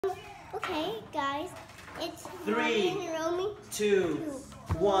Okay, guys, it's Three, Mommy and Romy. 2,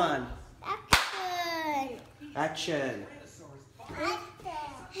 1. Action! Action.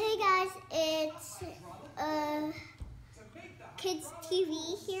 Hey guys, it's Kids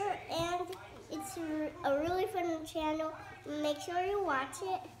TV here, and it's a really fun channel. Make sure you watch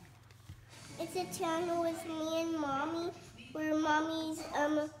it. It's a channel with me and Mommy, where Mommy's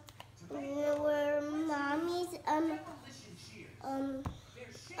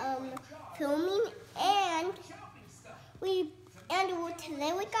filming, and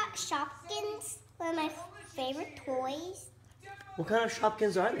today we got Shopkins, one of my favorite toys. What kind of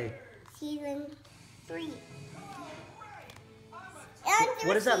Shopkins are they? Season 3.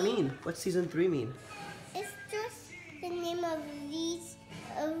 What does that mean? What's season 3 mean? It's just the name of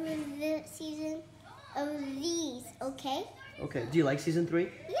the season of these, okay? Okay. Do you like season 3?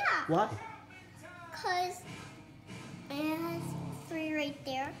 Yeah. Why? Because it has 3 right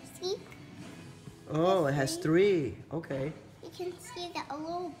there. See? Oh, it has 3. Okay. You can see that a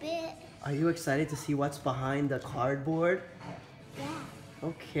little bit. Are you excited to see what's behind the cardboard? Yeah.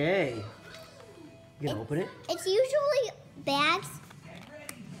 Okay. You gonna open it? It's usually bags.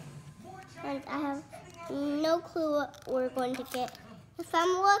 And I have no clue what we're going to get. If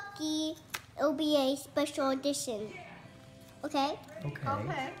I'm lucky, it'll be a special edition. Okay?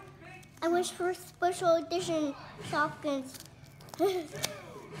 Okay. I wish for special edition Shopkins.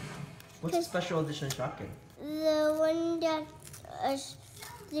 What's a special edition Shopkin? The one that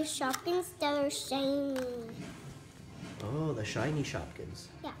the Shopkins that are shiny. Oh, the shiny Shopkins.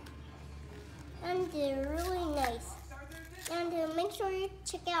 Yeah. And they're really nice. And make sure you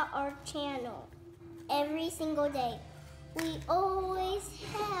check out our channel every single day. We always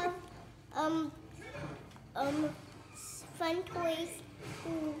have fun toys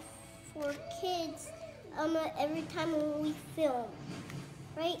for kids every time we film.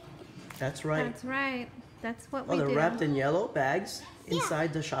 Right? That's right. That's right. That's what Oh, we they're do. wrapped in yellow bags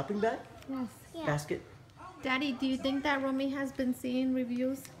inside the shopping bag? Yes. Yeah. Basket? Daddy, do you think that Romy has been seeing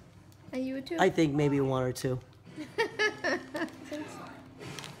reviews on YouTube? I think maybe 1 or 2. You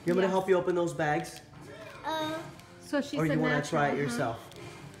want me to help you open those bags? So she's Or you a want to natural, try it huh? yourself?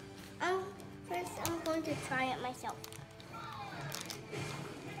 First, I'm going to try it myself.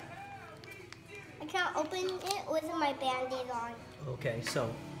 I can't open it with my Band-Aid on. Okay, so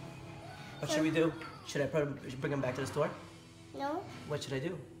what should we do? Should I bring them back to the store? No? What should I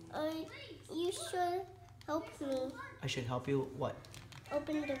do? You should help me I should help you what?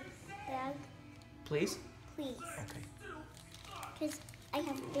 open the bag, Please? please. Okay. Because I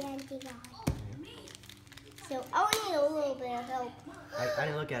have Band-Aid on. So I'll need a little bit of help. I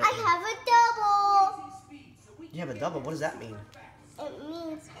didn't look at it. I have a double. You have a double. What does that mean? It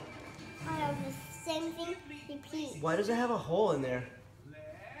means I have the same thing repeat. Why does it have a hole in there?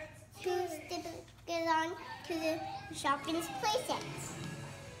 To stick it on to the Shopkins playsets.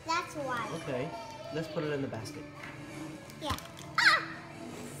 That's why. Okay. Let's put it in the basket. Yeah. Ah!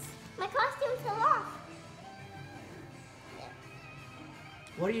 My costume fell off.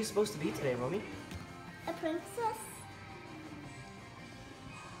 What are you supposed to be today, Romy? A princess.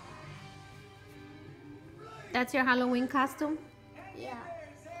 That's your Halloween costume? Yeah.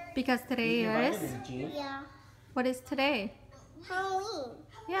 Because today is? Yeah. What is today? Halloween.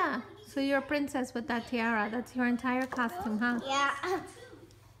 Yeah. So you're a princess with that tiara. That's your entire costume, huh? Yeah.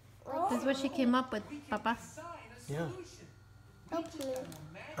 That's what she came up with, Papa. Yeah. Help me.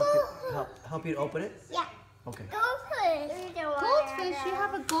 Help you to open it? Yeah. Okay. Goldfish. Goldfish. You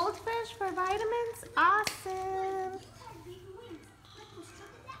have a goldfish for vitamins? Awesome.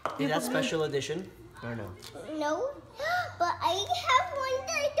 Is that special edition or no? No, but I have one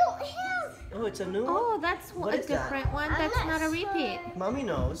that I don't have. Oh, it's a new one? Oh, that's What a is that? different one. I'm That's not not a repeat. sure. Mommy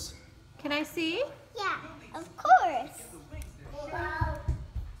knows. Can I see? Yeah, of course.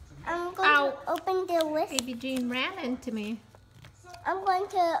 I'm going Ow. to open the list. Baby Jean ran into me. I'm going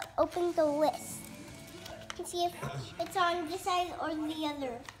to open the list and see if it's on this side or the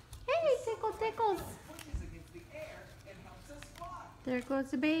other. Hey, tickles. There goes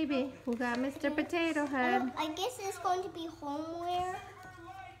the baby who got Mr. Potato Head. I guess it's going to be homeware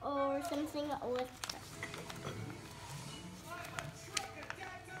or something electric.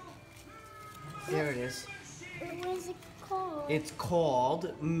 Here it is. What is it called? It's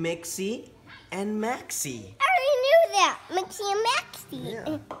called Mixie and Maxie. I already knew that. Mixie and Maxie.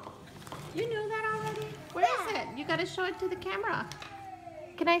 Yeah. You knew that already? Where is it? You gotta show it to the camera.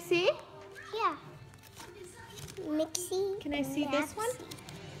 Can I see? Yeah. Mixie. Can I see this one?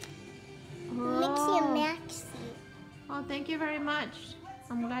 Mixie and Maxie. Oh, thank you very much.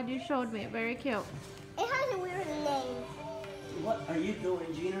 I'm glad you showed me. Very cute. It has a weird name. What are you doing,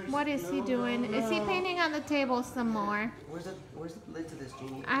 Gina? What is he doing? Is he painting on the table some more? Where's the lid to this,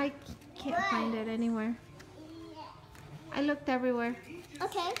 Genie? I can't find it anywhere. I looked everywhere.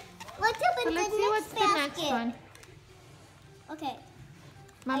 Okay. Let's open So let's see what's the the next next one. Okay.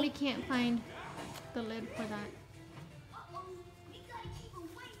 Mommy can't find the lid for that.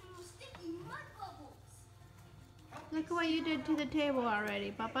 Look at what you did to the table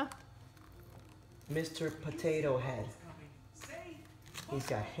already, Papa. Mr. Potato Head. He's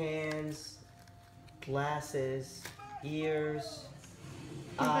got hands, glasses, ears,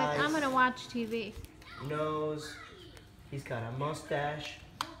 eyes, I'm gonna watch TV. nose. He's got a mustache.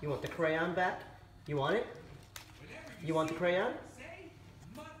 You want the crayon back? You want it? You want the crayon?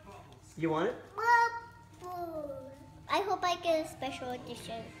 You want it? I hope I get a special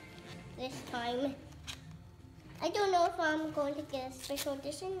edition this time. I don't know if I'm going to get a special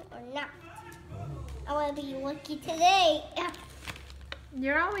edition or not. I want to be lucky today.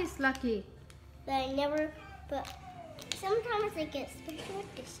 You're always lucky. But sometimes I get special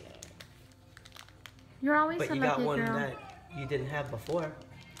edition. You're always But a you lucky got one girl. that you didn't have before.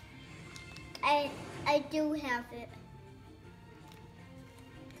 I do have it.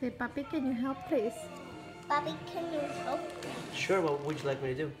 Say, Papi, can you help, please? Bobby, can you help Sure, what would you like me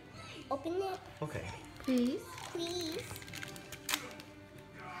to do? open it, Okay. Please. please?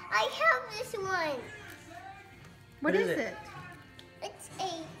 I have this one. What is is it? It's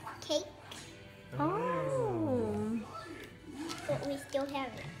a cake, Oh. but we still have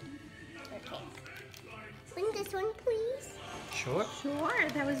it. Okay. Open this one, please. Sure. Sure,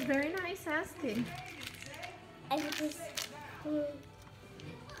 that was very nice asking. I have this.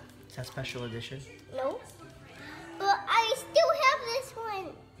 Is that special edition? No. But I still have this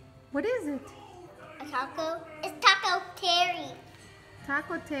one. What is it? A taco. It's Taco Terry.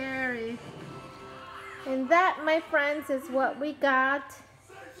 Taco Terry. And that, my friends, is what we got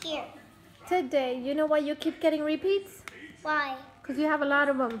Here. today. You know why you keep getting repeats? Why? Because you have a lot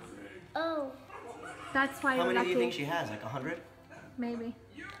of them. Oh. That's why How you're many do lucky. you think she has? Like 100 Maybe.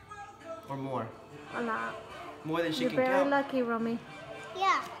 or more? A lot. More than she You're can very count. lucky, Romy.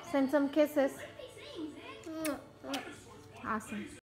 Yeah. Send some kisses. Awesome.